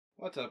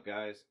What's up,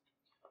 guys?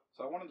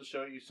 So I wanted to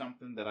show you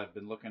something that I've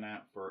been looking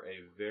at for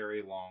a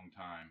very long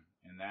time,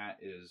 and that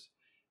is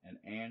an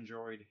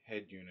Android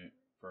head unit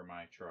for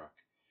my truck.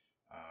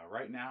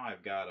 Right now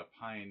I've got a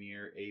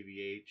Pioneer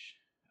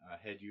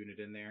AVH head unit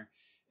in there.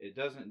 It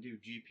doesn't do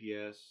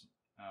GPS.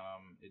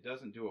 It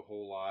doesn't do a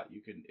whole lot.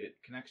 It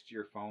connects to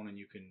your phone, and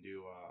you can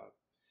do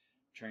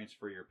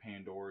transfer your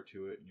Pandora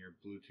to it and your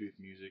Bluetooth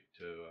music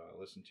to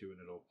listen to,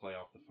 and it'll play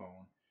off the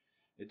phone.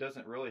 It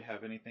doesn't really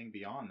have anything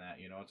beyond that.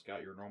 It's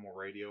got your normal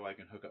radio. I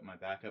can hook up my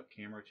backup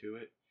camera to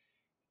it,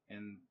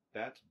 and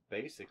that's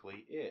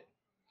basically it.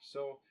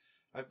 So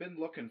I've been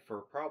looking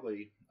for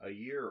probably a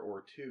year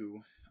or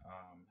two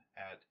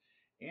at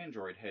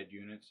Android head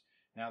units.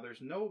 Now, there's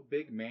no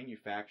big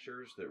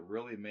manufacturers that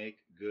really make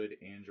good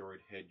Android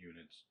head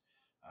units.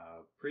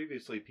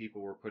 Previously,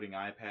 people were putting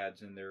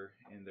iPads in their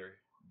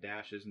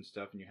dashes and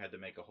stuff, and you had to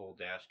make a whole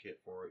dash kit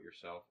for it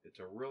yourself. It's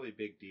a really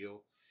big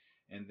deal.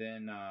 And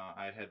then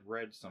I had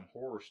read some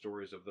horror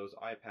stories of those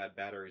iPad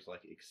batteries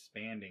like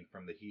expanding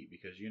from the heat,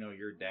 because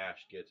your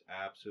dash gets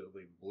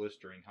absolutely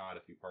blistering hot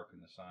if you park in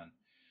the sun.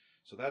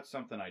 So that's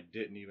something I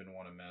didn't even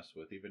want to mess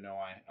with. Even though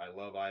I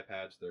love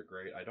iPads, they're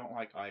great. I don't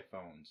like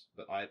iPhones,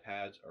 but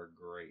iPads are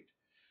great.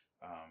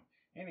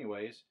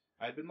 Anyways,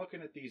 I've been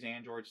looking at these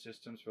Android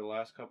systems for the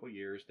last couple of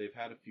years. They've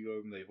had a few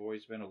of them. They've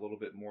always been a little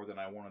bit more than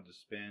I wanted to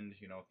spend,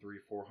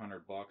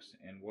 $300-400,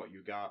 and what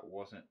you got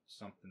wasn't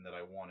something that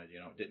I wanted.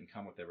 It didn't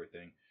come with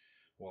everything.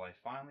 Well, I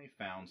finally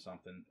found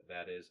something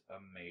that is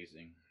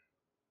amazing,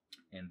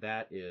 and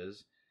that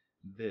is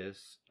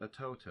this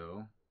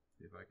Atoto.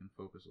 See if I can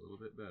focus a little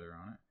bit better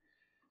on it.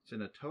 It's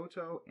an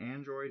Atoto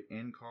Android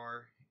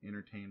in-car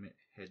entertainment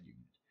head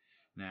unit.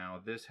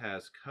 Now, this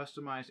has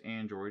customized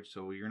Android,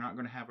 so you're not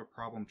going to have a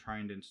problem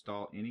trying to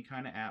install any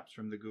kind of apps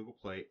from the Google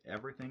Play.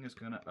 Everything is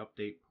going to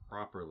update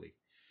properly,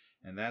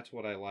 and that's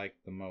what I like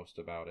the most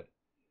about it.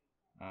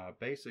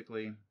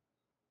 Basically,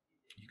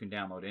 you can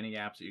download any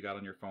apps that you got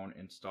on your phone,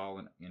 install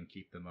and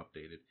keep them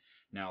updated.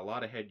 Now, a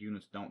lot of head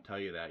units don't tell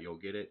you that. You'll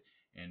get it,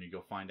 and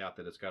you'll find out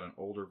that it's got an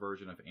older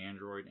version of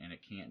Android, and it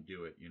can't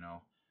do it,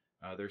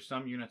 There's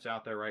some units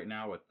out there right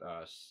now with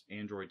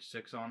Android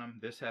 6 on them.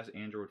 This has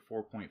Android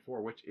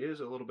 4.4, which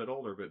is a little bit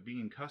older, but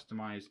being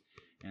customized,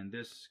 and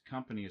this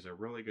company is a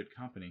really good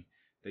company.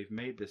 They've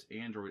made this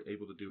Android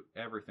able to do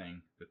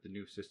everything that the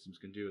new systems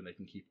can do, and they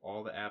can keep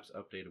all the apps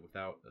updated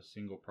without a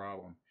single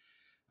problem.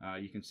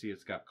 You can see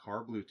it's got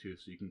car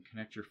Bluetooth, so you can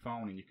connect your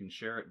phone, and you can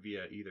share it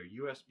via either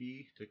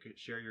USB to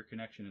share your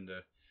connection and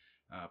to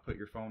put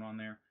your phone on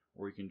there,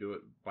 or you can do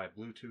it by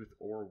Bluetooth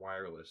or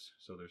wireless.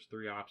 So there's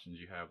three options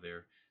you have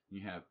there.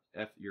 You have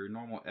your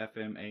normal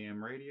FM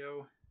AM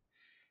radio,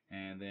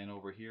 and then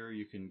over here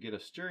you can get a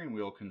steering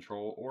wheel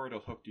control, or it'll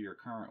hook to your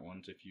current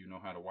ones if you know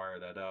how to wire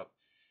that up.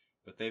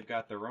 But they've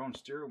got their own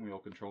steering wheel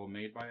control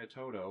made by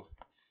Atoto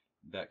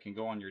that can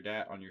go on your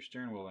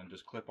steering wheel and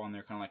just clip on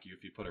there, kind of like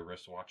if you put a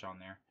wristwatch on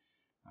there.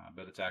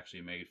 But it's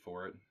actually made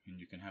for it, and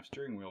you can have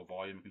steering wheel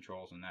volume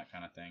controls and that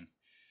kind of thing.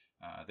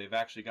 They've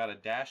actually got a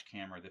dash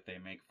camera that they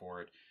make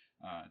for it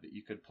that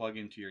you could plug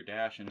into your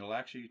dash, and it'll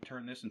actually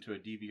turn this into a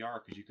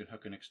DVR, because you can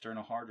hook an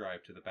external hard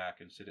drive to the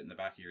back and sit it in the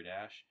back of your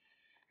dash,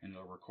 and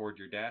it'll record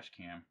your dash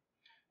cam.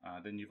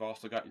 Then you've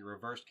also got your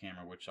reverse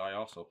camera, which I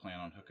also plan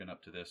on hooking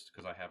up to this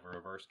because I have a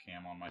reverse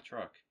cam on my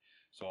truck.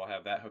 So I'll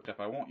have that hooked up.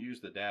 I won't use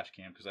the dash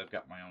cam because I've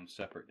got my own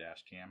separate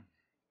dash cam.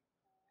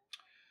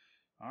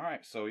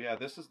 Alright, so yeah,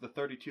 this is the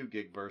 32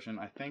 gig version.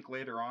 I think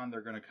later on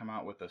they're going to come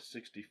out with a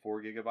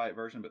 64 gigabyte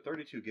version, but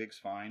 32 gig's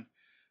fine.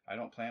 I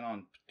don't plan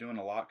on doing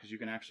a lot, because you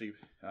can actually,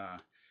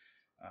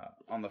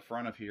 on the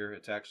front of here,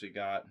 it's actually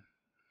got,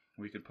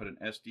 we can put an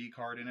SD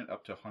card in it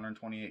up to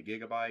 128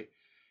 gigabyte,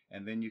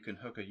 and then you can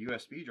hook a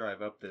USB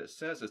drive up that it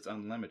says it's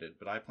unlimited,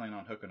 but I plan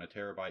on hooking a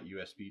terabyte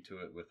USB to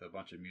it with a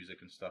bunch of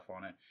music and stuff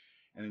on it.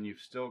 And then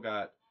you've still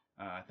got,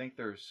 I think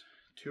there's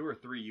 2 or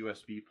 3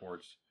 USB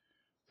ports,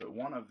 but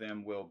one of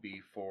them will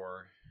be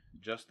for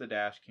just the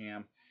dash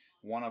cam,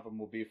 one of them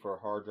will be for a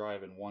hard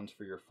drive, and one's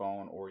for your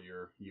phone or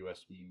your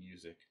USB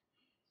music.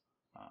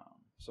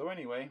 So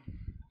anyway,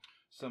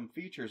 some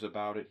features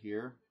about it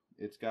here.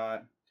 It's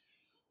got,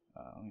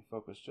 let me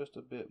focus just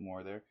a bit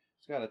more there.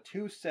 It's got a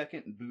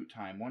 2-second boot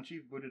time. Once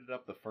you've booted it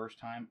up the first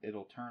time,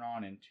 it'll turn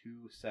on in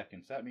 2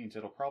 seconds. That means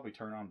it'll probably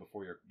turn on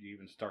before you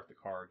even start the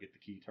car, get the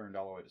key turned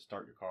all the way to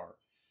start your car.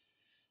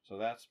 So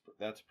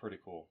that's pretty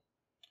cool.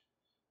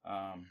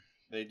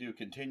 They do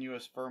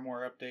continuous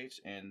firmware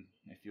updates, and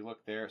if you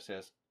look there, it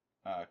says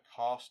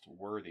cost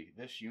worthy.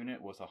 This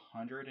unit was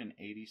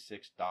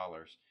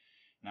 $186.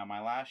 Now,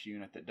 my last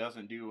unit that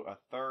doesn't do a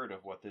third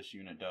of what this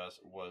unit does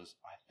was,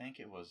 I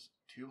think it was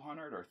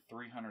 $200 or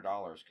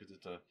 $300, because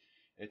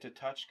it's a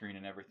touchscreen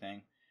and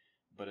everything,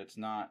 but it's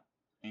not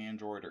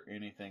Android or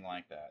anything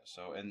like that.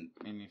 So, and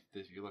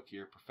if you look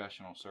here,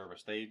 professional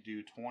service, they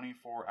do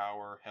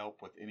 24-hour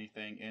help with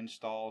anything,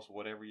 installs,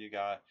 whatever you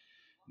got,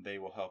 they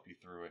will help you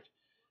through it.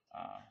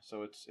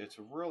 So it's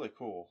really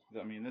cool.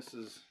 I mean, this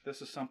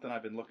is something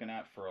I've been looking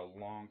at for a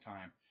long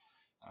time.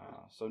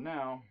 So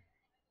now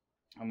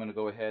I'm going to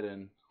go ahead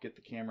and get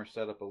the camera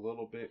set up a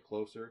little bit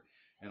closer,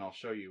 and I'll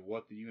show you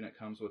what the unit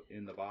comes with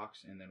in the box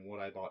and then what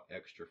I bought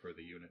extra for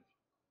the unit.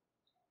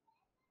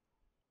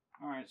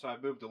 Alright, so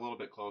I've moved a little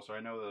bit closer.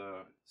 I know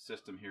the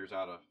system here is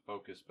out of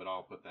focus, but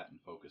I'll put that in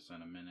focus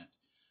in a minute.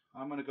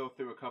 I'm going to go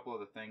through a couple of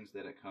the things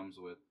that it comes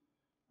with.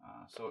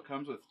 So it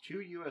comes with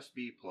 2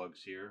 USB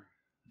plugs here,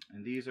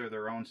 and these are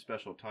their own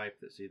special type.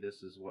 That see,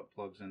 this is what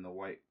plugs in, the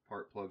white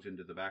part plugs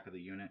into the back of the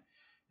unit,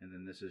 and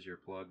then this is your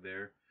plug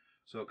there.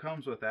 So it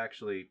comes with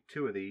actually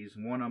 2 of these.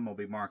 One of them will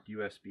be marked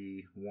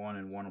USB 1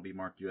 and one will be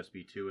marked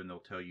USB 2, and they'll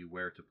tell you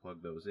where to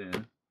plug those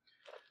in.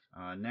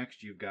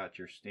 Next, you've got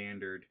your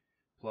standard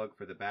plug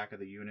for the back of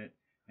the unit,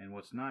 and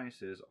what's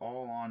nice is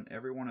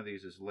every one of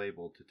these is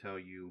labeled to tell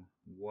you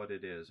what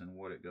it is and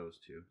what it goes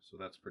to, so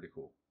that's pretty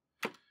cool.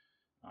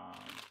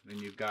 Then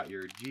you've got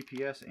your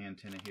GPS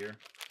antenna here.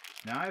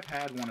 Now I've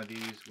had one of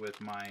these with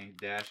my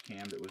dash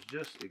cam that was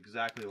just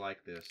exactly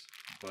like this,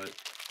 but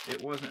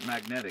it wasn't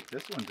magnetic.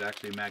 This one's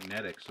actually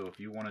magnetic, so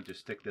if you wanted to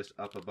stick this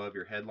up above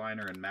your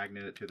headliner and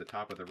magnet it to the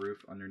top of the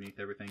roof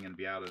underneath everything and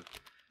be out of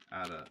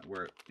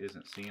where it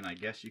isn't seen, I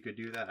guess you could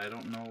do that. I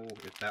don't know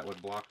if that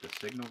would block the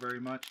signal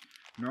very much.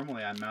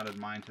 Normally I mounted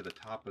mine to the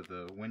top of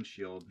the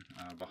windshield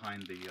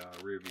behind the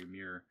rear view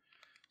mirror.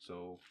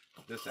 So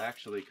this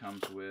actually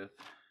comes with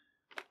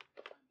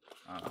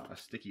a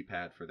sticky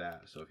pad for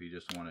that. So if you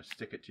just want to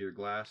stick it to your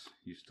glass,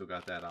 you still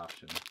got that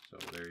option. So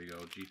there you go,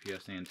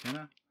 GPS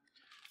antenna.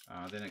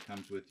 Then it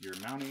comes with your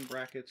mounting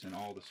brackets and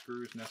all the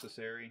screws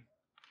necessary.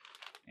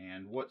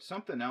 And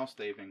something else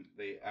they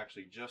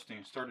actually just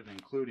started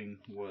including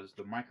was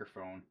the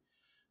microphone.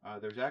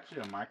 There's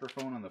actually a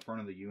microphone on the front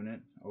of the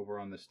unit over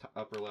on this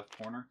upper left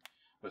corner,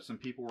 but some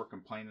people were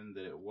complaining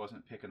that it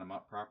wasn't picking them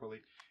up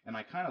properly. And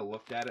I kind of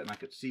looked at it and I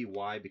could see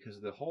why, because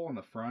the hole in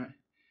the front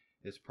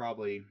is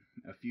probably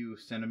a few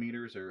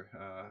centimeters, or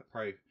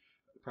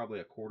probably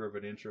a quarter of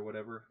an inch or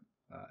whatever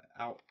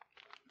out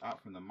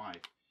from the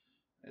mic.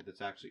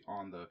 That's actually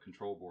on the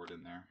control board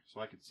in there.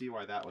 So I could see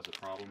why that was a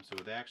problem.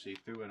 So they actually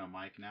threw in a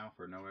mic now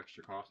for no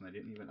extra cost, and they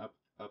didn't even up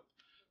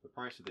the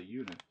price of the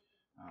unit.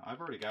 I've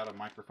already got a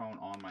microphone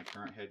on my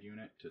current head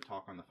unit to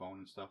talk on the phone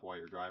and stuff while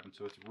you're driving,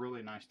 so it's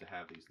really nice to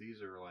have these.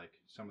 These are like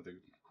some of the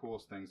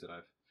coolest things that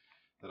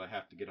I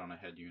have to get on a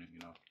head unit, you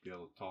know, to be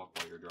able to talk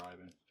while you're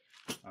driving.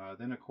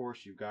 Then of course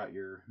you've got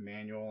your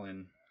manual,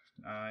 and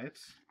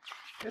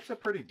it's a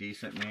pretty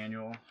decent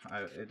manual.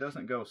 It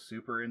doesn't go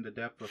super into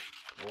depth with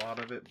a lot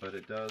of it, but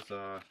it does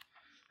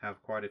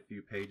have quite a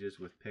few pages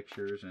with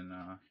pictures, and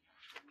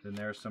then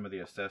there's some of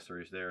the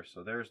accessories there.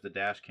 So there's the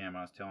dash cam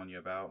I was telling you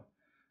about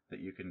that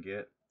you can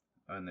get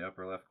in the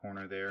upper left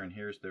corner there, and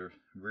here's their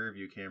rear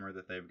view camera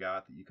that they've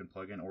got that you can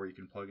plug in, or you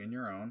can plug in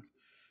your own.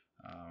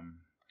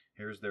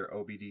 Here's their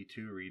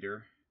EOBD2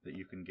 reader that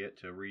you can get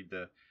to read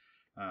the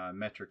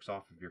metrics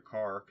off of your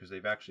car, because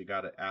they've actually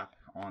got an app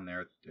on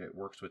there. It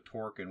works with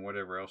torque and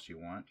whatever else you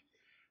want.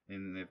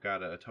 And they've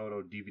got a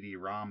Atoto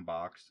DVD-ROM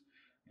box,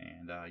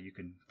 and you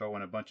can throw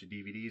in a bunch of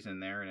DVDs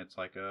in there, and it's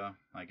like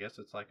I guess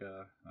it's like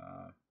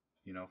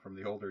you know, from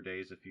the older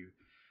days, if you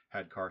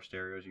had car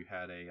stereos, you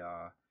had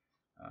a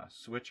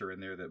switcher in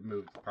there that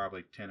moved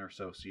probably 10 or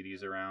so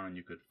CDs around, and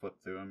you could flip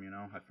through them, you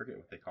know. I forget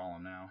what they call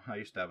them now. I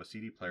used to have a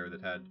CD player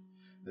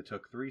that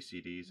took 3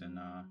 CDs, and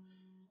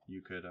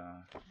you could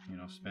you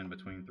know, spin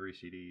between 3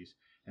 CDs.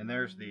 And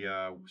there's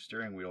the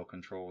steering wheel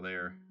control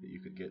there that you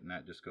could get, and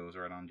that just goes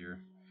right onto your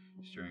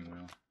steering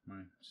wheel.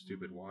 My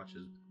stupid watch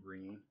is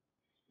ringing.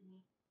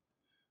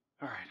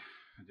 Alright,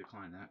 I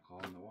declined that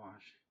call on the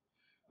watch.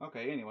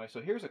 Okay, anyway,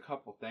 so here's a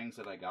couple things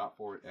that I got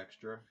for it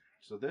extra.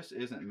 So this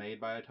isn't made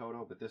by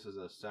Atoto, but this is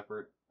a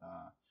separate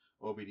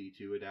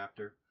EOBD2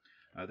 adapter.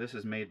 This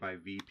is made by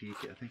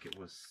Veepeak. I think it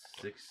was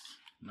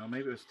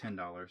maybe it was $10.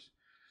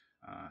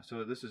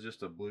 So this is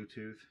just a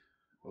Bluetooth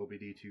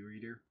EOBD2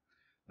 reader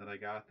that I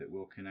got that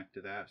will connect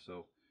to that.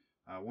 So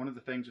one of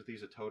the things with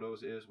these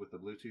Atotos is with the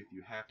Bluetooth,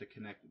 you have to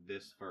connect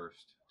this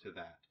first to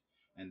that,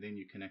 and then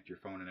you connect your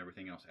phone and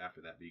everything else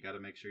after that. But you got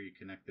to make sure you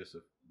connect this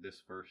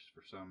first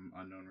for some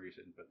unknown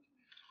reason. But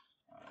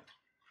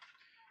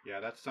yeah,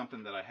 that's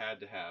something that I had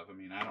to have. I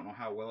mean, I don't know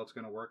how well it's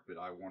going to work, but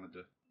I wanted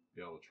to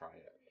be able to try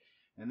it.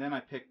 And then I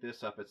picked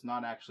this up. It's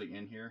not actually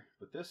in here,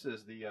 but this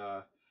is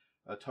the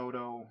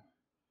Atoto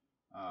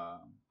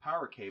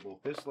power cable.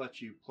 This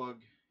lets you plug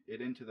it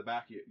into the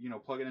back, you know,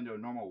 plug it into a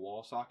normal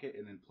wall socket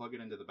and then plug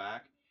it into the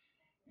back,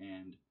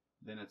 and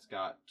then it's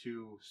got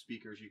 2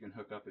 speakers you can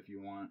hook up if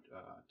you want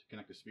to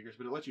connect the speakers.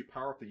 But it lets you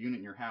power up the unit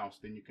in your house.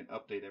 Then you can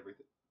update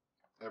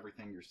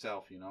everything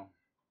yourself, you know,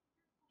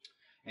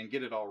 and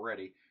get it all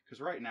ready. Because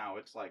right now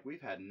it's like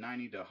we've had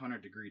 90 to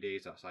 100 degree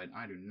days outside, and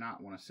I do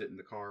not want to sit in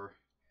the car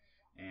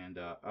and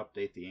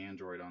update the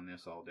Android on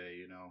this all day,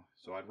 you know.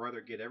 So I'd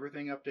rather get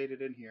everything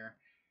updated in here,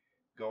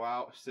 go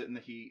out, sit in the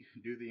heat,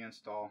 do the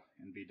install,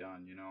 and be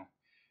done, you know,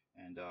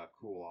 and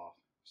cool off.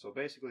 So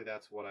basically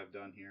that's what I've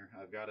done here.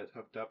 I've got it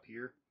hooked up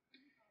here,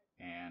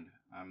 and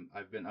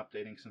I've been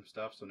updating some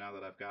stuff. So now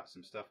that I've got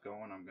some stuff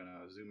going, I'm going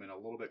to zoom in a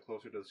little bit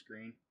closer to the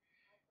screen,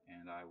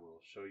 and I will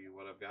show you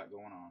what I've got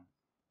going on.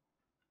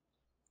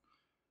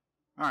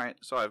 Alright,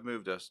 so I've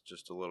moved us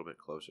just a little bit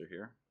closer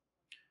here.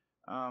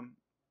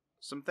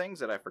 Some things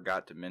that I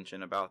forgot to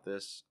mention about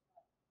this.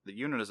 The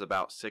unit is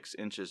about 6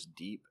 inches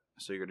deep,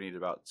 so you're going to need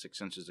about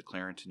 6 inches of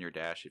clearance in your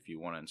dash if you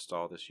want to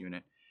install this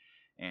unit.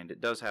 And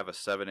it does have a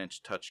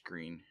 7-inch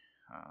touchscreen,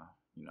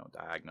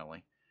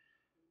 diagonally.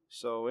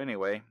 So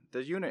anyway,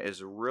 the unit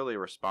is really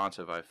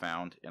responsive, I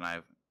found, and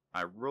I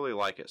really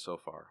like it so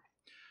far.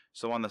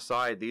 So on the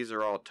side, these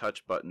are all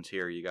touch buttons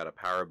here. You got a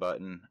power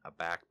button, a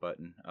back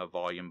button, a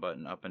volume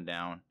button up and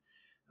down,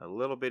 a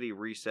little bitty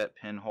reset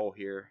pinhole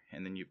here,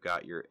 and then you've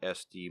got your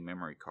SD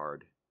memory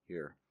card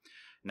here.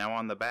 Now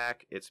on the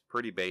back, it's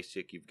pretty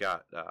basic. You've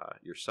got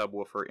your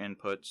subwoofer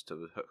inputs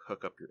to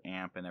hook up your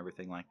amp and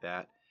everything like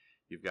that.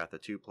 You've got the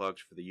 2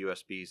 plugs for the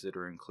USBs that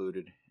are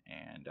included,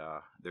 and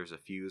there's a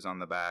fuse on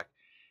the back.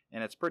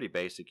 And it's pretty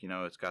basic,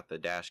 it's got the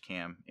dash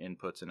cam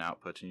inputs and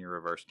outputs and your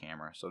reverse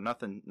camera. So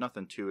nothing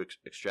too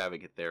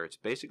extravagant there. It's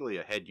basically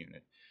a head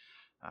unit.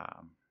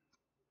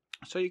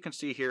 So you can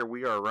see here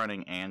we are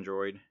running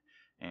Android,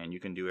 and you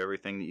can do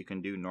everything that you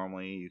can do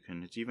normally.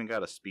 It's even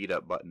got a speed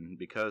up button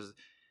because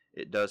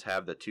it does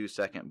have the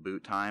 2-second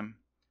boot time.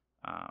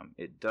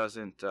 It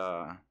doesn't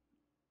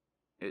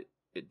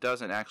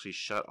actually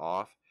shut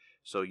off.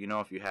 So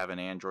if you have an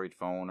Android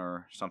phone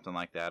or something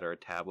like that, or a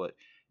tablet,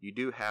 you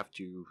do have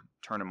to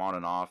turn them on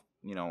and off,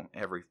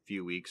 every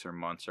few weeks or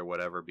months or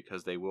whatever,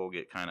 because they will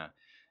get kind of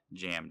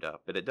jammed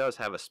up. But it does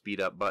have a speed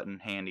up button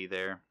handy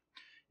there.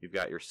 You've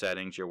got your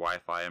settings, your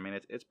Wi-Fi. I mean,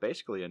 it's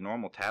basically a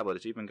normal tablet.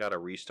 It's even got a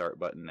restart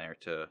button there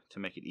to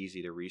make it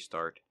easy to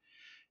restart.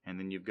 And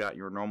then you've got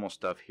your normal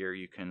stuff here.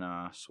 You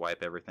can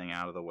swipe everything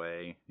out of the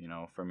way,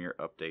 from your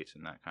updates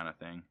and that kind of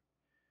thing.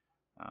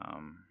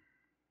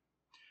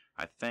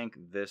 I think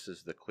this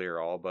is the clear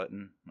all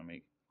button. Let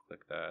me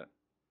click that.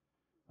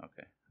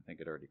 Okay, I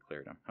think it already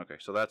cleared them. Okay,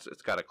 so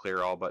it's got a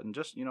clear all button,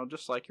 just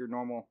like your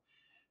normal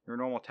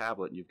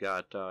tablet. You've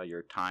got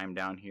your time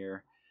down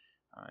here.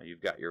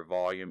 You've got your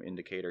volume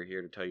indicator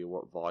here to tell you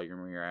what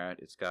volume you're at.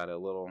 It's got a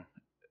little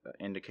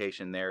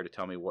indication there to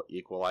tell me what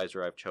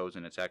equalizer I've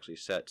chosen. It's actually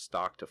set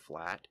stock to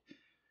flat.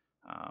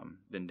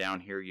 Then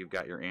down here you've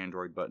got your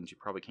Android buttons. You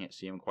probably can't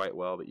see them quite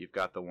well, but you've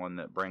got the one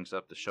that brings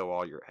up to show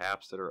all your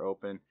apps that are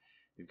open.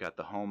 You've got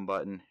the home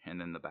button and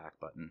then the back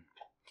button.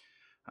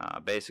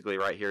 Basically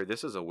right here,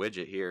 this is a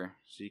widget here,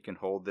 so you can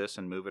hold this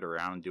and move it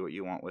around and do what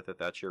you want with it.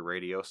 That's your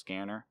radio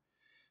scanner.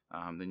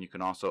 Then you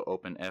can also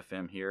open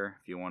FM here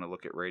if you want to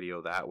look at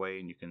radio that way,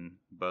 and you can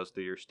buzz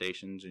through your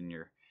stations and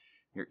your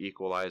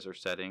equalizer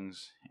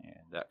settings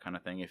and that kind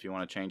of thing. If you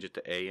want to change it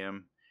to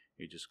AM,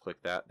 you just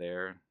click that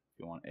there. If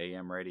you want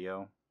AM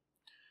radio,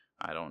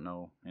 I don't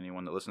know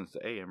anyone that listens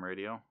to AM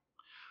radio,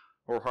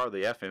 or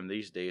hardly FM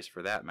these days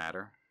for that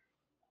matter.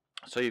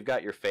 So you've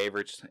got your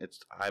favorites.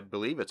 I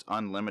believe it's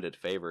unlimited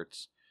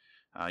favorites.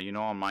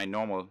 On my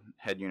normal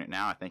head unit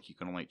now, I think you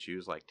can only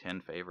choose like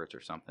 10 favorites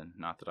or something.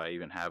 Not that I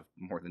even have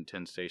more than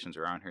 10 stations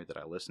around here that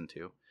I listen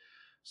to.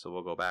 So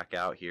we'll go back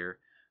out here.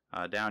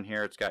 Down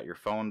here it's got your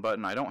phone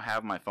button. I don't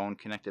have my phone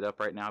connected up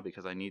right now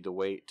because I need to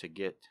wait to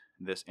get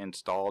this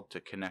installed to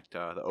connect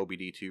the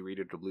OBD2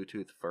 reader to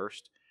Bluetooth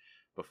first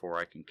before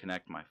I can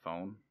connect my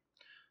phone.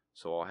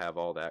 So I'll have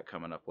all that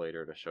coming up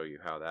later to show you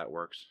how that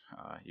works.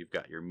 You've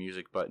got your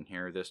music button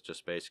here. This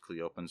just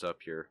basically opens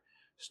up your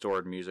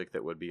stored music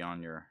that would be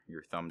on your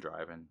thumb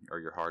drive or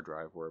your hard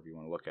drive, wherever you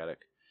want to look at it.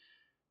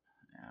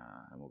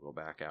 And we'll go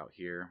back out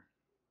here.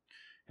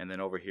 And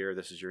then over here,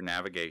 this is your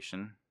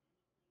navigation.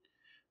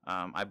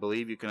 I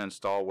believe you can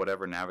install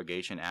whatever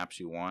navigation apps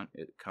you want.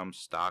 It comes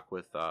stock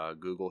with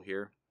Google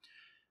here.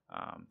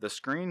 The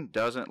screen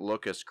doesn't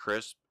look as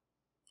crisp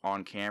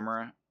on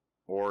camera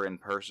or in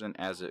person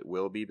as it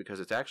will be,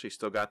 because it's actually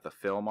still got the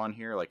film on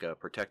here, like a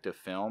protective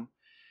film,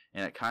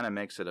 and it kind of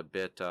makes it a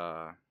bit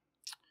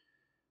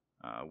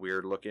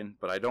weird looking.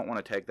 But I don't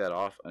want to take that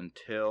off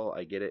until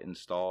I get it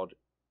installed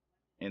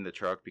in the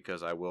truck,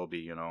 because I will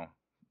be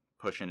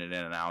pushing it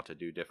in and out to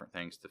do different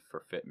things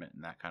for fitment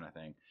and that kind of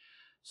thing.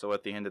 So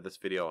at the end of this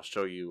video, I'll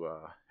show you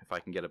if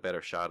I can get a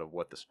better shot of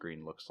what the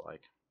screen looks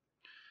like.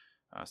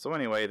 So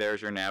anyway,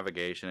 there's your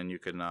navigation, and you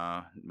can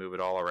move it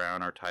all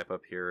around or type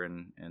up here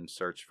and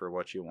search for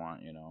what you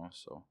want,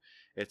 So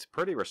it's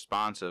pretty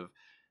responsive.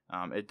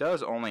 It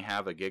does only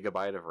have a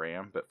gigabyte of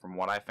RAM, but from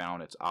what I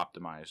found, it's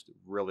optimized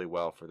really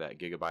well for that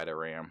gigabyte of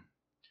RAM.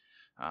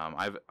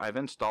 I've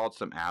installed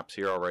some apps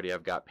here already.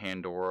 I've got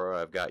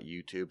Pandora, I've got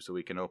YouTube, so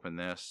we can open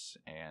this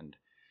and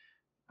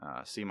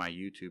see my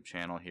YouTube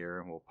channel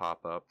here will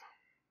pop up.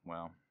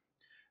 Well,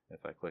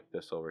 if I click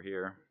this over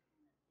here,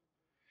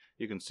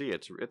 you can see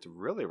it's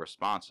really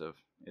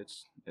responsive.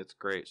 It's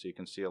great. So you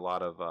can see a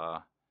lot of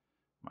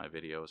my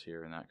videos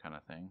here and that kind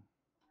of thing.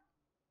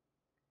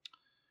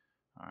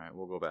 Alright,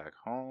 we'll go back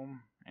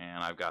home,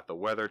 and I've got the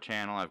weather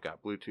channel, I've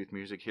got Bluetooth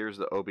music. Here's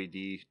the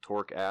OBD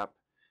Torque app.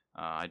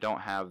 I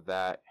don't have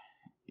that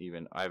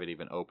I haven't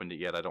even opened it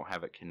yet. I don't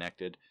have it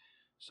connected.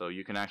 So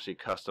you can actually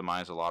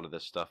customize a lot of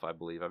this stuff, I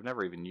believe. I've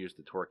never even used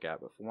the Torque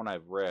app, but from what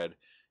I've read,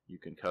 you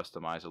can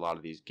customize a lot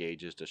of these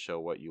gauges to show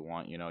what you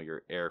want, you know,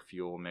 your air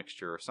fuel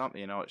mixture or something,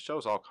 you know, it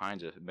shows all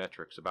kinds of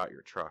metrics about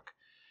your truck.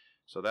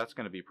 So that's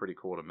going to be pretty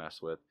cool to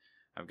mess with.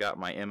 I've got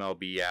my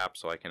MLB app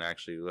so I can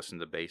actually listen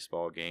to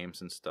baseball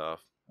games and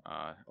stuff.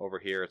 Over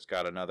here it's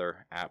got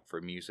another app for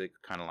music,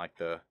 kind of like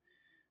the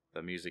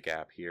music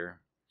app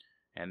here.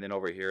 And then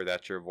over here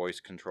that's your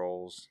voice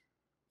controls,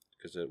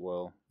 because it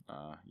will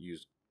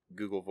use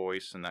Google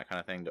Voice and that kind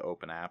of thing to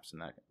open apps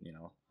and that, you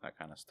know, that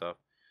kind of stuff.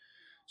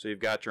 So you've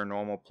got your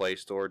normal Play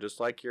Store, just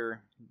like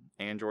your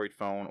Android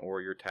phone or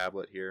your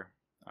tablet here.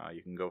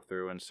 You can go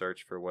through and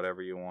search for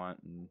whatever you want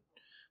and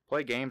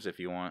play games if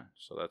you want.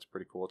 So that's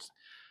pretty cool.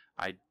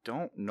 I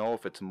don't know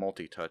if it's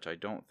multi-touch. I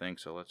don't think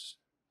so. Let's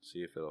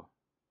see if it'll.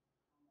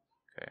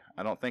 Okay,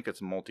 I don't think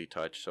it's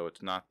multi-touch, so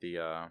it's not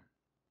the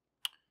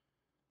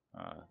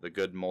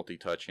good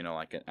multi-touch, you know,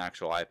 like an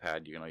actual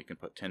iPad. You know, you can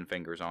put 10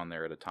 fingers on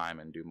there at a time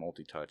and do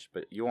multi-touch,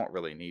 but you won't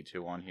really need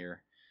to on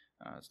here.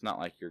 It's not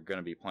like you're going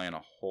to be playing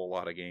a whole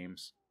lot of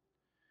games.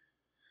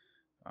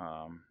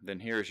 Then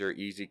here's your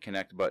Easy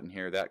Connect button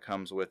here. That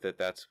comes with it.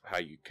 That's how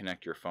you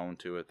connect your phone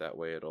to it. That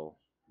way it'll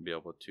be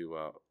able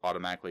to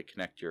automatically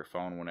connect to your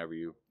phone whenever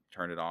you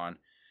turn it on.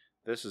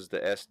 This is the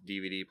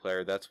DVD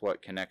player. That's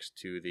what connects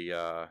to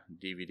the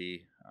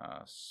DVD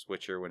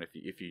switcher when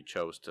if you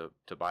chose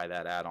to buy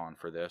that add-on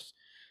for this.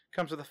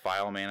 Comes with a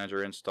file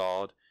manager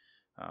installed.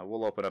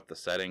 We'll open up the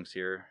settings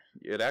here.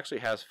 It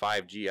actually has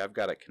 5G. I've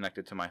got it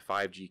connected to my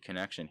 5G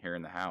connection here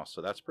in the house, so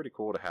that's pretty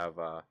cool to have,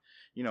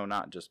 you know,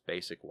 not just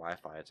basic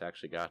Wi-Fi. It's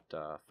actually got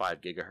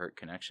 5 gigahertz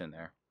connection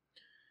there.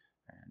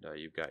 And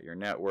you've got your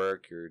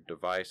network, your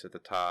device at the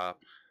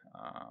top.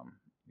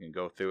 You can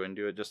go through and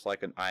do it just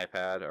like an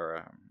iPad,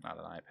 or not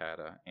an iPad,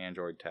 an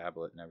Android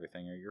tablet and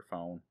everything, or your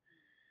phone.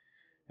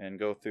 And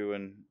go through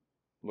and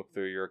look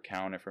through your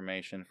account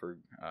information for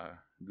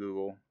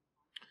Google.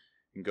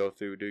 You can go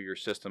through, do your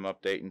system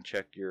update, and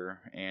check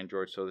your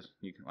Android. So this,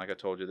 you can, like I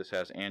told you, this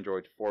has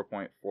Android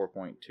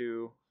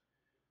 4.4.2.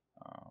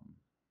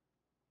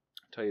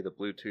 Tell you the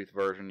Bluetooth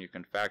version. You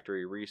can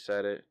factory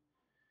reset it,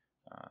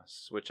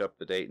 switch up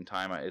the date and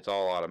time. It's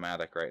all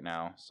automatic right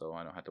now, so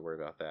I don't have to worry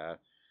about that.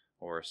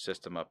 Or a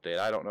system update.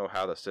 I don't know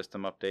how the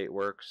system update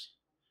works,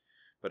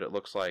 but it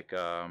looks like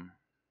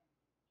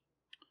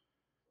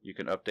you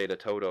can update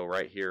Atoto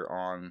right here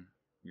on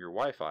your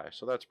Wi-Fi,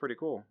 so that's pretty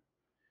cool.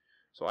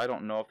 So I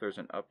don't know if there's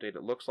an update.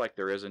 It looks like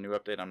there is a new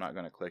update. I'm not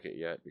going to click it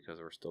yet because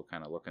we're still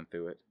kind of looking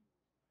through it.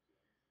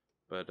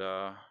 But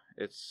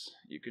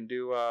you can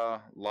do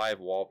live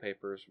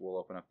wallpapers. We'll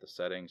open up the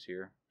settings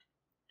here,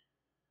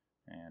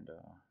 and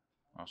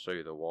I'll show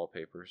you the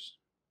wallpapers.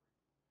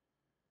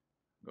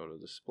 Go to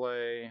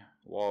display,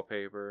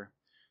 wallpaper.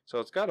 So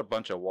it's got a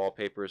bunch of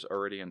wallpapers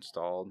already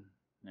installed,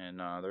 and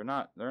they're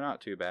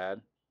not too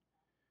bad.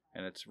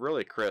 And it's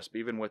really crisp,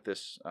 even with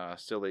this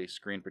silly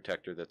screen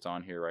protector that's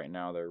on here right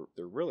now. They're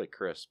really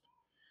crisp.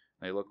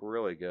 They look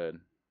really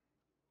good.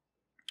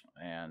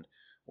 And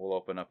we'll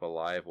open up a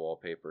live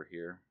wallpaper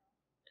here.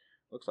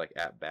 Looks like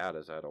 @Bat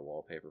is out of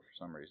wallpaper for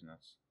some reason.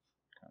 That's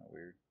kind of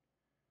weird.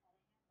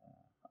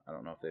 I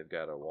don't know if they've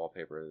got a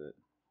wallpaper that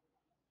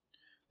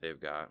they've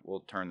got.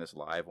 We'll turn this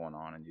live one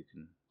on and you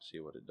can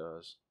see what it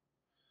does.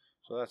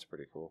 So that's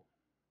pretty cool.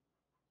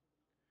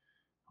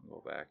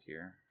 I'll go back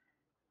here.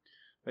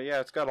 But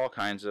yeah, it's got all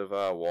kinds of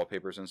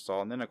wallpapers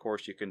installed, and then of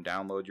course you can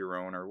download your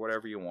own or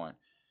whatever you want.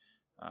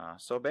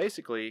 So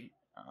basically,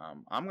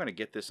 I'm going to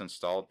get this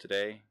installed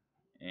today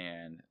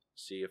and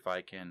see if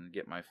I can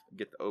get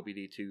the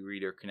OBD2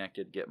 reader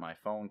connected, get my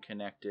phone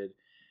connected,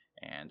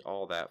 and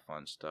all that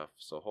fun stuff.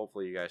 So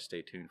hopefully you guys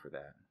stay tuned for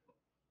that.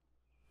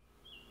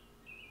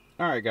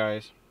 Alright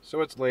guys,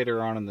 so it's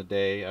later on in the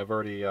day. I've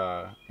already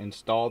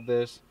installed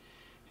this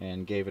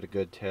and gave it a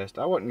good test.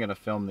 I wasn't going to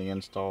film the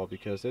install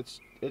because it's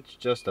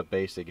just a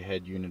basic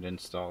head unit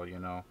install, you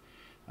know.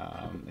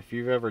 If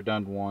you've ever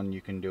done one, you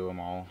can do them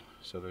all,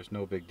 so there's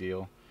no big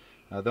deal.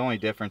 The only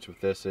difference with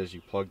this is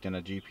you plugged in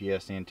a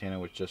GPS antenna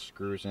which just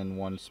screws in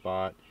one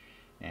spot,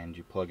 and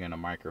you plug in a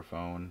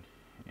microphone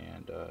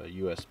and a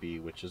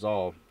USB, which is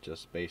all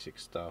just basic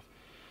stuff.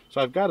 So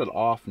I've got it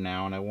off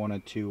now, and I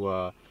wanted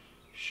to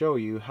show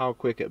you how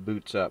quick it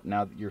boots up.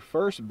 Now your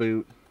first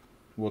boot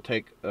will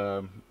take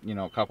you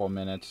know, a couple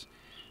minutes,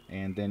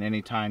 and then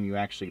anytime you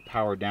actually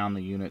power down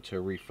the unit to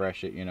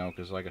refresh it, you know,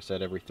 because like I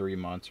said, every 3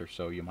 months or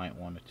so you might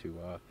want it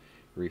to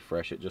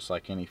refresh it, just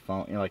like any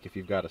phone. You know, like if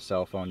you've got a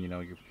cell phone, you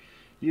know, you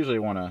usually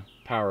want to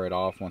power it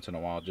off once in a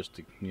while just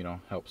to, you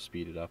know, help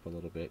speed it up a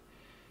little bit.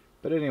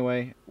 But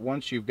anyway,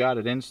 once you've got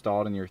it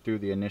installed and you're through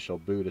the initial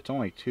boot, it's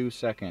only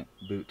 2-second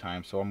boot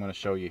time. So I'm going to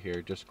show you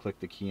here. Just click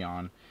the key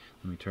on.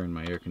 Let me turn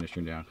my air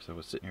conditioner down because I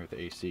was sitting here with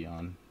the AC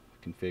on,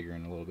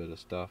 configuring a little bit of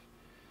stuff.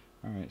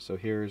 Alright, so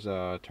here's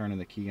turning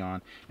the key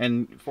on.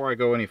 And before I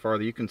go any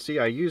farther, you can see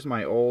I used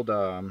my old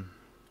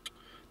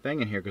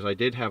thing in here because I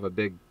did have a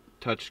big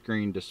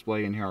touchscreen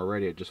display in here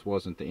already. It just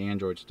wasn't the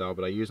Android style,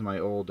 but I used my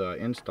old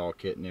install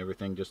kit, and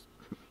everything just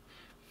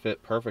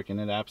fit perfect, and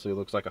it absolutely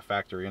looks like a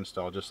factory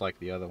install just like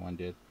the other one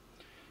did.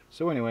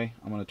 So anyway,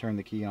 I'm going to turn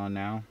the key on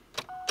now.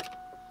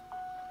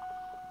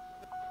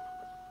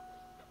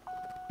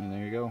 And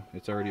there you go.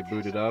 It's already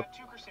booted up.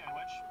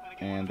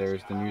 And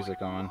there's the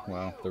music on,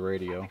 well, the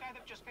radio.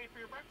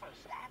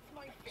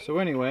 So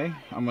anyway,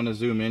 I'm going to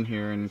zoom in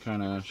here and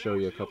kind of show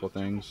you a couple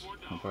things.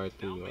 I'll try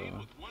to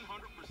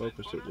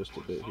focus it just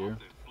a bit here.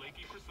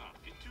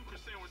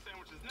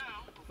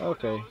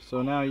 Okay,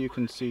 so now you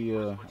can see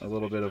a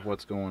little bit of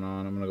what's going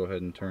on. I'm going to go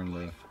ahead and turn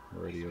the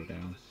radio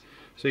down.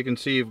 So you can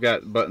see you've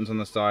got buttons on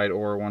the side,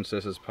 or once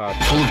this is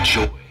popped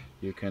up,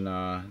 you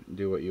can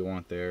do what you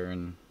want there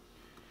and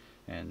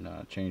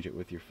change it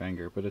with your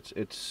finger. But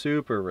it's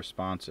super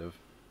responsive.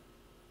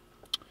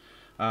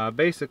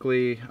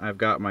 Basically, I've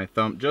got my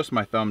just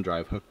my thumb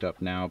drive hooked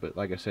up now, but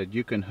like I said,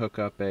 you can hook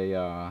up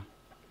a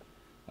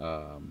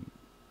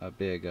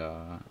big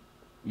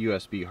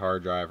USB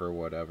hard drive or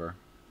whatever.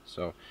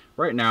 So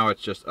right now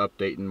it's just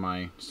updating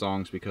my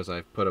songs because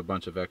I've put a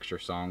bunch of extra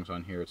songs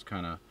on here. It's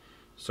kind of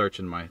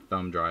searching my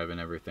thumb drive and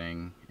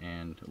everything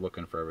and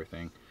looking for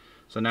everything.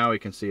 So now we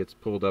can see it's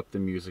pulled up the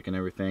music and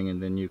everything,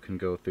 and then you can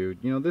go through,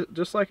 you know,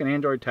 just like an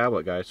Android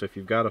tablet, guys. So if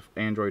you've got an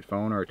Android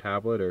phone or a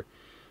tablet or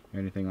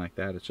anything like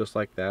that, it's just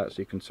like that.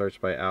 So you can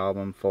search by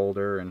album,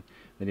 folder, and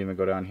then even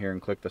go down here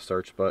and click the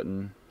search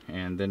button.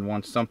 And then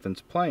once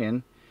something's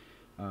playing,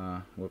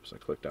 whoops, I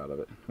clicked out of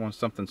it. Once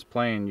something's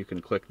playing, you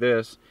can click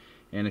this,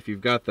 and if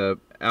you've got the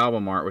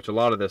album art, which a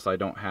lot of this I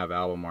don't have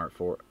album art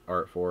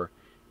for,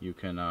 you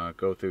can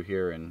go through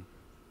here and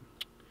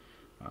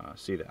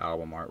see the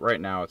album art. Right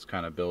now it's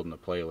kind of building a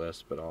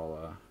playlist, but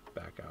I'll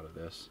back out of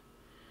this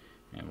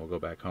and we'll go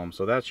back home.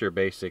 So that's your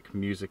basic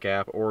music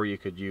app, or you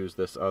could use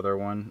this other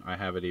one. I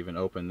haven't even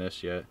opened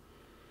this yet.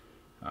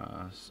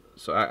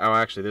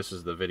 Actually, this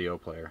is the video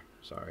player,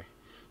 sorry.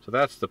 So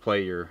that's to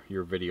play your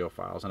video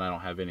files, and I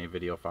don't have any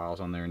video files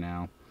on there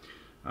now.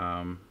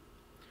 I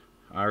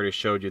already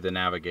showed you the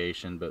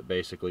navigation, but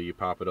basically you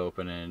pop it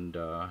open and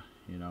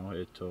you know,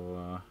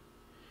 it'll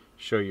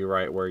show you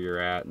right where you're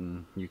at,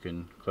 and you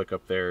can click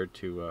up there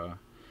to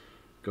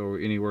go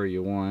anywhere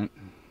you want.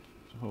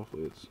 So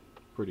hopefully it's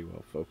pretty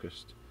well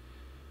focused.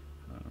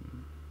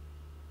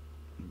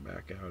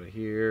 Back out of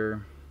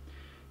here.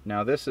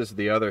 Now this is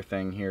the other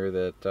thing here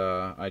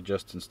that I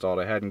just installed.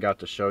 I hadn't got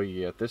to show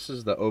you yet. This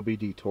is the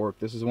EOBD torque.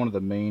 This is one of the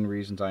main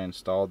reasons I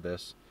installed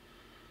this.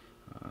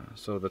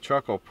 So the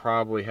truck will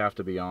probably have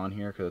to be on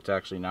here because it's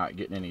actually not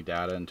getting any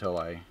data until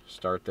I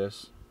start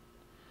this.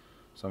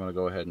 So I'm going to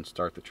go ahead and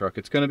start the truck.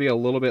 It's going to be a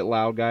little bit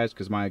loud, guys,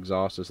 because my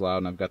exhaust is loud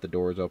and I've got the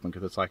doors open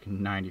because it's like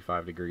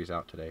 95 degrees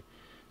out today.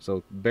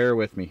 So bear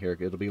with me here.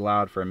 It'll be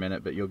loud for a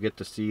minute, but you'll get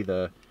to see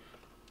the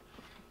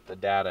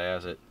data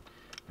as it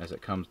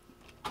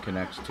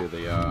connects to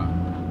the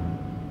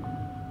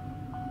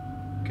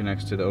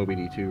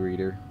EOBD2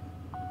 reader.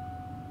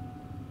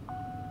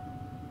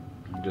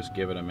 Just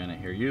give it a minute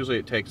here. Usually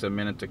it takes a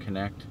minute to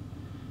connect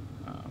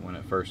when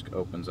it first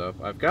opens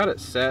up. I've got it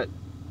set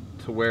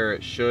to where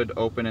it should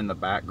open in the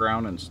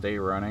background and stay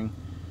running,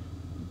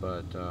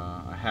 but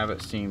I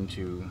haven't seemed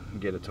to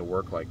get it to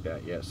work like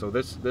that yet. So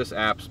this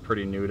app's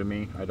pretty new to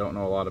me. I don't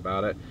know a lot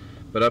about it,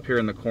 but up here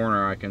in the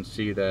corner I can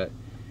see that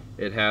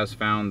it has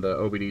found the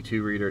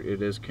EOBD2 reader.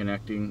 It is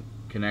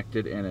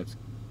connected, and it's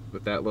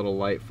with that little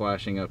light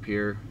flashing up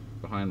here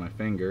behind my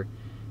finger.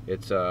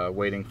 It's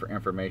waiting for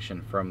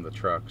information from the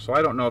truck. So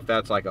I don't know if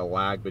that's like a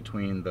lag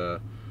between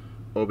the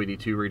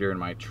EOBD2 reader and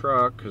my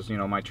truck, because you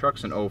know my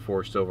truck's an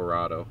 04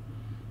 Silverado.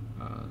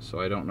 So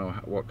I don't know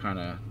what kind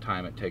of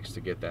time it takes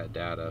to get that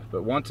data.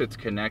 But once it's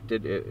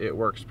connected, it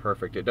works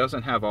perfect. It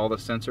doesn't have all the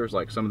sensors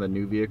like some of the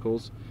new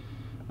vehicles,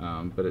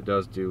 but it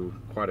does do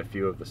quite a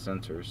few of the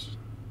sensors.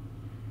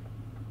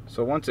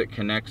 So once it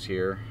connects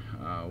here,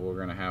 we're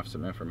going to have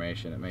some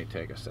information. It may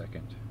take a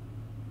second.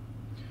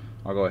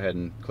 I'll go ahead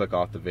and click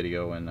off the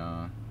video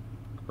and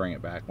bring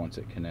it back once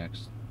it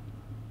connects.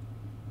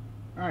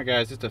 Alright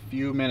guys, just a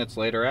few minutes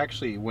later, I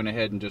actually went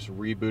ahead and just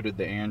rebooted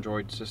the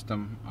Android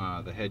system,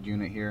 the head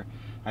unit here.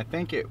 I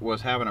think it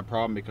was having a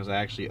problem because I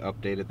actually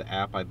updated the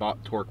app. I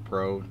bought Torque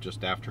Pro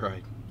just after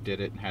I did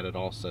it and had it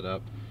all set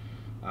up.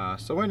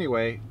 So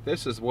anyway,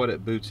 this is what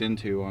it boots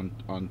into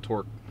on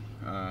Torque.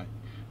 The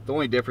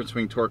only difference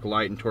between Torque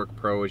Lite and Torque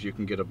Pro is you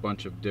can get a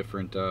bunch of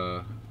different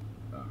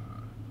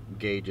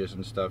gauges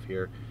and stuff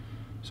here.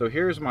 So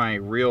here's my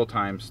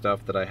real-time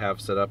stuff that I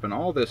have set up, and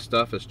all this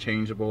stuff is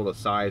changeable, the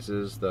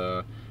sizes,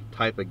 the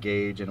type of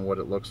gauge, and what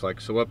it looks like.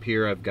 So up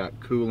here I've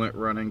got coolant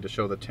running to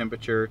show the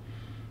temperature.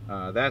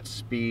 That's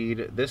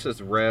speed. This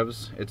is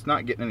revs. It's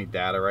not getting any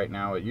data right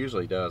now. It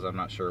usually does. I'm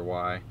not sure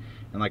why.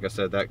 And like I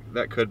said,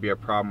 that could be a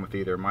problem with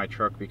either my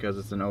truck because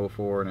it's an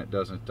 04 and it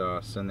doesn't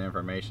send the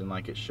information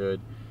like it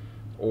should,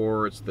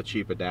 or it's the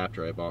cheap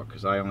adapter I bought,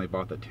 because I only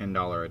bought the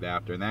 $10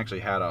 adapter, and they actually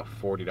had a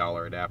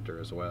 $40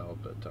 adapter as well.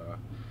 But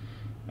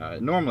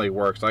it normally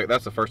works. Like,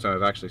 that's the first time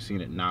I've actually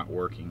seen it not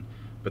working.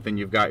 But then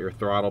you've got your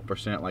throttle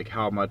percent, like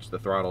how much the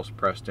throttle's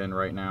pressed in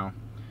right now.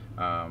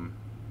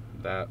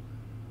 That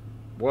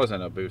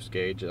wasn't a boost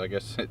gauge. I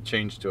guess it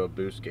changed to a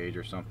boost gauge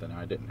or something.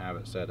 I didn't have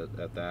it set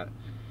at that.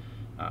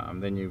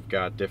 Then you've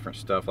got different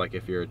stuff, like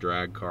if you're a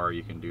drag car,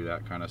 you can do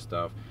that kind of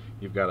stuff.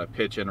 You've got a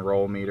pitch and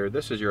roll meter.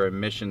 This is your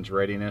emissions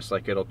readiness.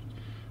 Like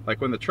like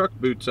when the truck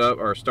boots up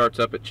or starts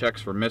up, it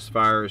checks for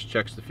misfires,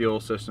 checks the fuel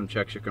system,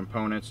 checks your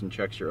components, and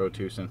checks your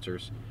O2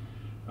 sensors.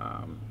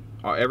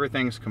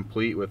 Everything's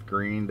complete with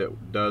green that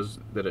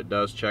it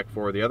does check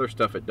for. The other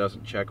stuff it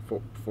doesn't check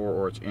for,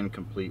 or it's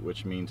incomplete,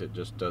 which means it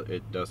just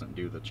it doesn't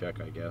do the check,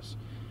 I guess.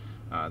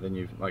 Then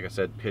you, like I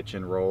said, pitch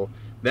and roll.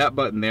 That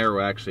button there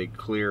will actually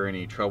clear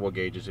any trouble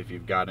gauges if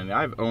you've got any.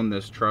 I've owned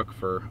this truck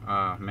for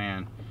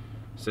man,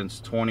 since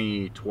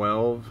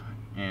 2012,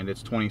 and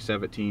it's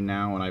 2017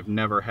 now, and I've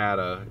never had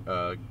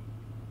a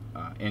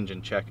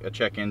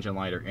check engine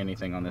light or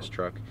anything on this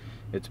truck.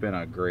 It's been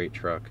a great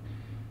truck.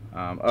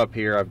 Up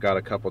here I've got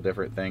a couple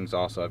different things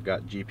also. I've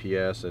got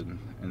GPS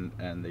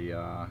and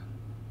the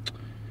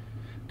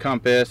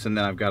compass, and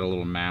then I've got a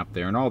little map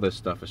there, and all this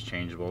stuff is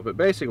changeable. But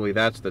basically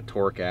that's the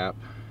torque app,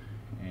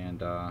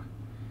 and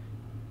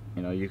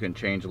you know, you can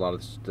change a lot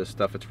of this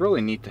stuff. It's really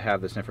neat to have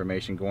this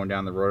information going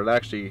down the road. It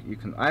actually, you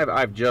can,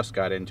 I've just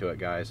got into it,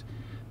 guys,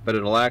 but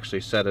it'll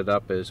actually set it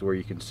up as where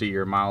you can see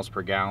your miles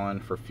per gallon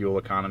for fuel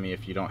economy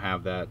if you don't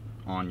have that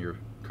on your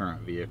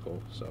current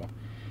vehicle. So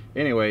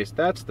anyways,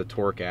 that's the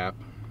torque app.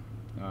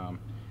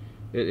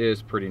 It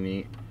is pretty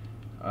neat.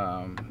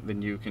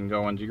 Then you can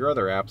go into your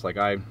other apps. Like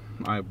I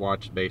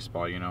watch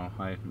baseball, you know.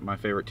 My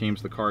favorite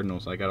team's the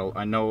Cardinals.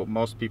 I know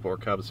most people are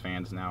Cubs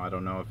fans now. I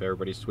don't know if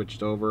everybody's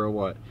switched over or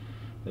what.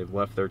 They've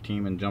left their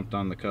team and jumped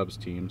on the Cubs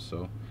team.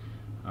 So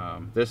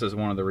this is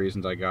one of the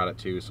reasons I got it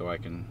too, so I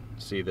can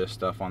see this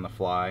stuff on the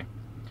fly.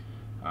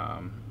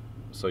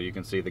 So you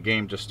can see the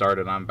game just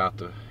started. I'm about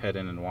to head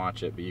in and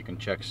watch it, but you can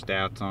check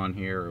stats on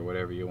here or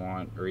whatever you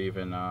want, or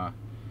even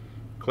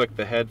click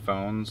the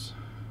headphones.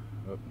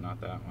 Oh,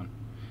 not that one.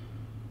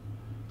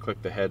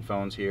 Click the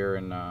headphones here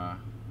and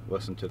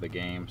listen to the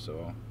game.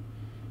 So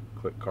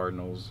click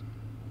Cardinals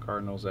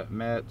at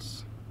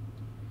Mets,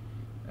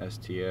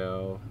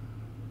 STL,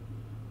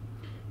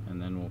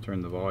 and then we'll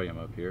turn the volume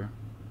up here.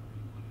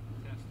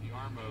 That's the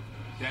arm of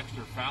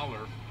Dexter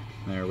Fowler.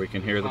 There we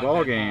can hear the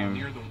ball game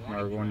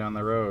while we're going down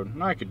the road.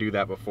 And I could do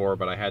that before,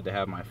 but I had to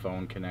have my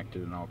phone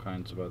connected and all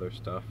kinds of other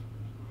stuff.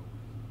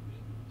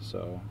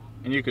 So,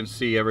 and you can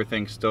see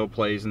everything still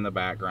plays in the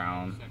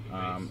background.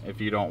 If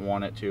you don't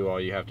want it to, all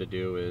you have to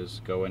do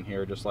is go in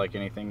here just like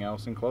anything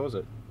else and close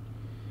it.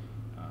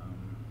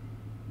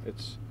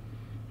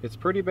 It's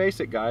pretty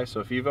basic, guys. So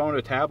if you've owned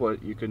a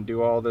tablet, you can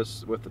do all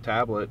this with the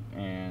tablet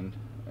and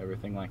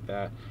everything like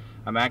that.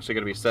 I'm actually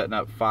going to be setting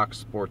up Fox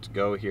Sports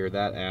Go here,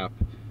 that app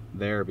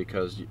there,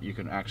 because you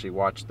can actually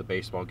watch the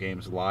baseball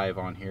games live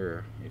on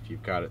here if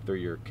you've got it through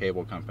your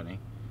cable company.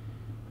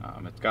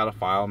 It's got a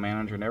file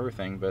manager and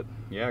everything, but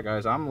yeah,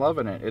 guys, I'm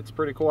loving it. It's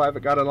pretty cool. I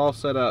haven't got it all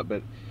set up,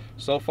 but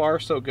so far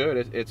so good.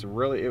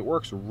 It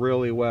works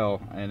really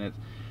well. And it's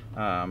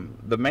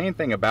the main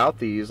thing about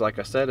these, like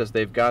I said, is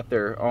they've got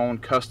their own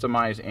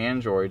customized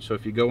Android. So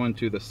if you go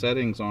into the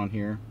settings on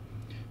here,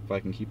 if I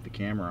can keep the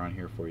camera on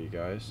here for you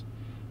guys,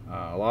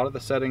 a lot of the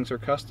settings are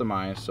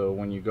customized. So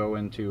when you go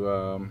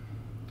into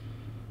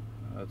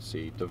let's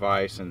see,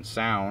 device and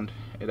sound,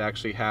 it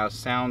actually has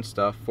sound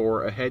stuff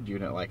for a head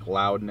unit, like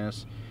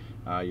loudness,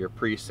 your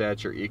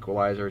presets, your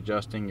equalizer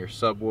adjusting, your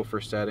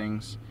subwoofer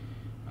settings.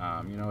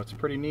 You know, it's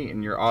pretty neat.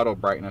 And your auto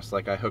brightness,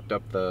 like I hooked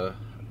up the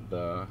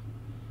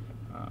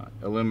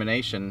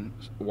illumination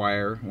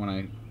wire when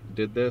I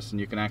did this, and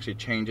you can actually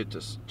change it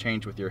to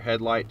change with your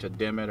headlight to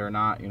dim it or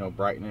not, you know,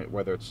 brighten it,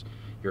 whether it's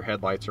your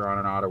headlights are on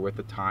or not, or with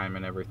the time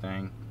and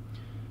everything.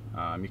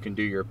 You can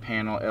do your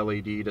panel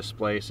LED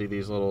display. See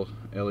these little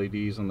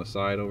LEDs on the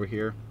side over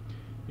here?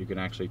 You can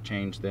actually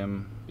change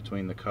them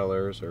between the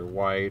colors, or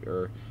white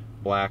or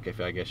black if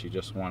I guess you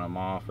just want them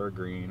off, or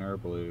green or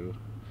blue.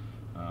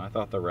 I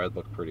thought the red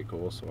looked pretty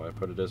cool, so I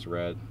put it as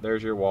red.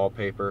 There's your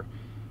wallpaper.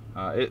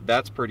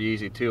 That's pretty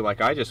easy too. Like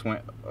I just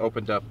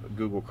opened up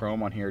Google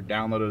Chrome on here,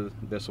 downloaded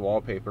this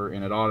wallpaper,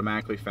 and it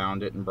automatically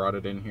found it and brought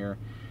it in here.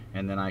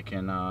 And then I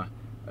can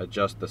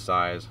adjust the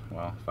size.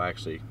 Well, if I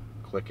actually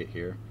click it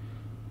here,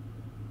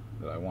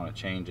 that I want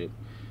to change it,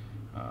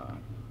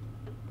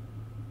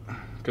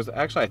 because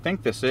actually I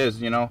think this is,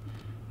 you know,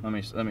 let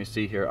me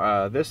see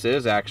here. This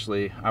is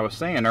actually, I was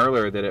saying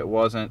earlier that it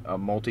wasn't a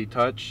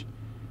multi-touch,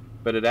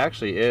 but it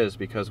actually is,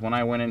 because when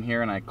I went in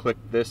here and I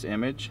clicked this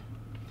image,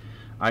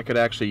 I could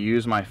actually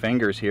use my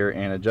fingers here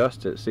and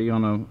adjust it. See,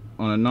 on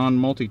a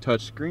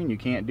non-multi-touch screen, you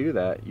can't do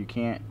that. You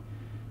can't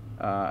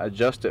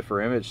adjust it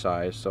for image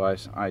size. So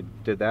I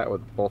did that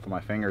with both of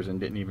my fingers and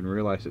didn't even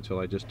realize it till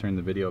I just turned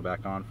the video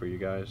back on for you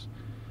guys.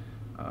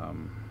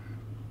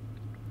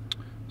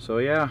 So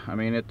yeah, I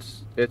mean,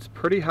 it's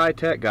pretty high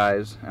tech,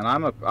 guys, and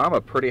I'm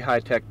a pretty high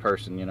tech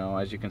person, you know.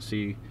 As you can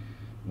see,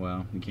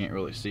 well, you can't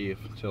really see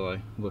until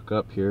I look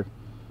up here,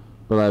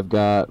 but I've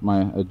got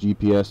a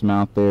GPS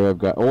mount there.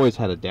 I've always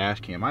had a dash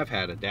cam. I've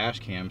had a dash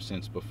cam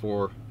since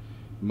before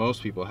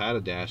most people had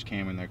a dash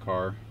cam in their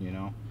car, you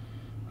know.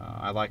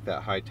 I like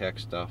that high tech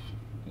stuff.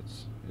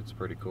 It's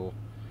pretty cool.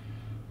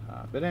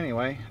 But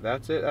anyway,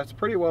 that's it. That's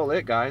pretty well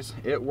it, guys.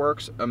 It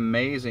works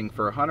amazing.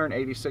 For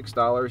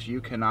 $186,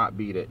 you cannot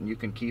beat it. And you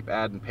can keep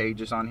adding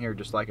pages on here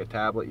just like a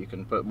tablet. You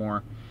can put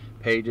more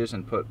pages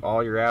and put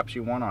all your apps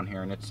you want on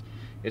here. And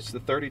it's the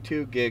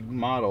 32 gig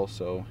model,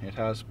 so it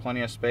has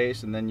plenty of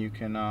space. And then you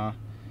can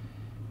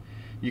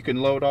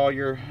load all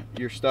your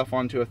stuff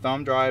onto a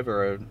thumb drive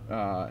or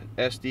a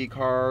SD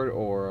card,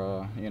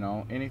 or you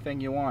know,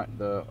 anything you want.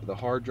 The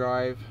hard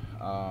drive.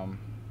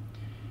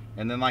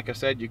 And then, like I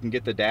said, you can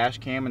get the dash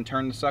cam and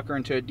turn the sucker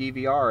into a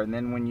DVR. And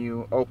then when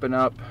you open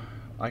up,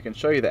 I can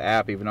show you the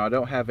app even though I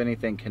don't have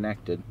anything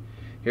connected.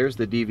 Here's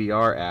the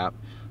DVR app.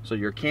 So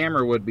your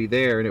camera would be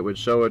there and it would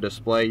show a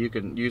display. You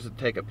can use it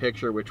to take a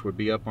picture, which would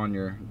be up on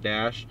your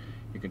dash.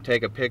 You can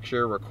take a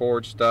picture,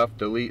 record stuff,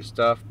 delete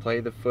stuff, play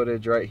the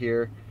footage right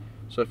here.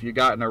 So if you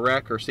got in a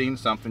wreck or seen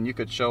something, you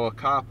could show a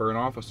cop or an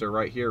officer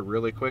right here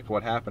really quick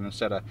what happened,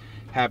 instead of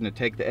having to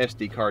take the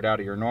SD card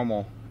out of your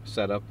normal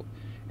setup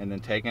and then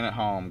taking it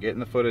home, getting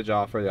the footage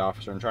off for the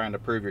officer and trying to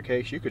prove your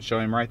case. You could show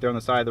him right there on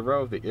the side of the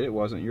road that it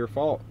wasn't your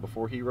fault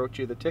before he wrote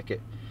you the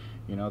ticket.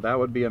 You know, that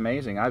would be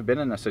amazing. I've been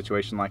in a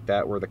situation like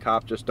that where the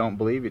cop just don't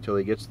believe you till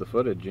he gets the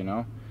footage, you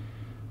know.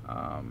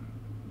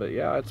 But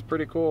yeah, it's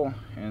pretty cool.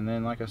 And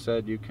then, like I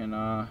said, you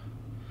can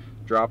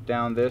drop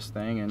down this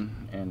thing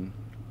and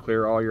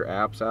clear all your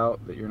apps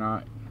out that you're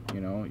not,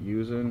 you know,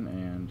 using,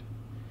 and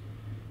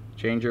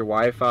change your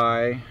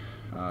Wi-Fi.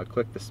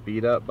 Click the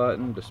speed up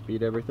button to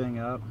speed everything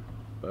up.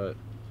 But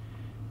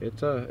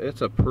it's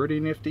a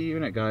pretty nifty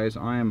unit, guys.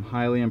 I am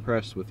highly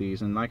impressed with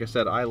these. And like I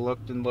said, I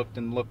looked and looked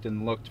and looked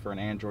and looked for an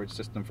Android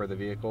system for the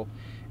vehicle,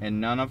 and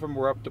none of them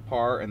were up to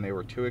par, and they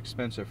were too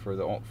expensive for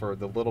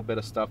the little bit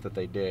of stuff that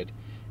they did.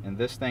 And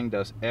this thing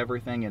does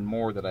everything and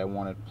more that I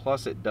wanted,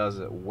 plus it does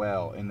it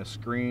well, and the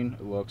screen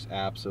looks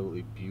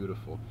absolutely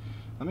beautiful.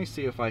 Let me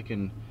see if I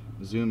can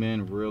zoom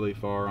in really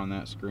far on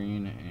that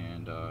screen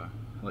and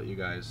let you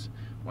guys,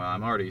 well,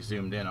 I'm already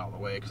zoomed in all the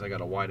way because I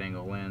got a wide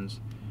angle lens.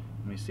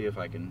 Let me see if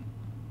I can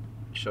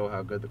show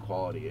how good the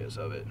quality is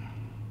of it.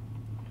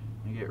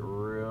 Let me get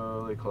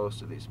really close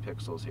to these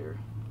pixels here.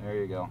 There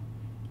you go.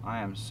 I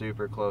am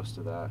super close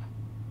to that,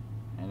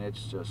 and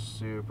it's just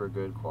super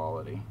good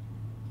quality.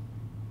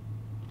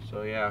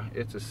 So yeah,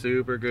 it's a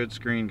super good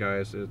screen,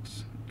 guys.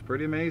 It's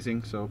pretty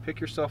amazing. So pick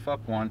yourself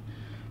up one.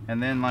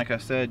 And then, like I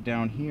said,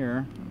 down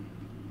here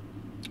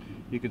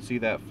you can see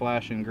that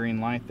flashing green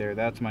light there.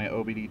 That's my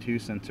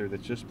EOBD2 sensor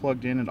that's just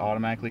plugged in and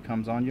automatically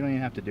comes on. You don't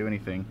even have to do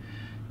anything.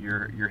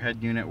 Your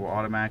head unit will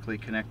automatically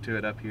connect to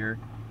it up here,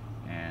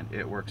 and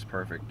it works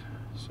perfect.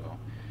 So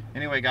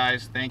anyway,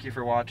 guys, thank you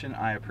for watching.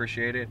 I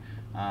appreciate it.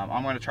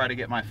 I'm going to try to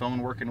get my phone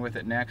working with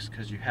it next,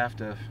 because you have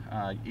to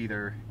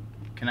either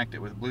connect it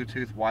with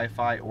Bluetooth,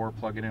 Wi-Fi, or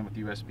plug it in with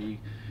USB,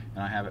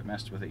 and I haven't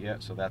messed with it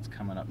yet, so that's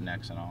coming up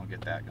next, and I'll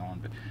get that going.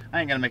 But I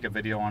ain't gonna make a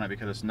video on it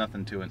because it's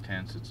nothing too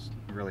intense. It's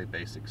really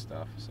basic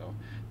stuff. So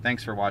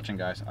thanks for watching,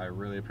 guys. I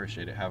really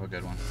appreciate it. Have a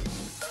good one.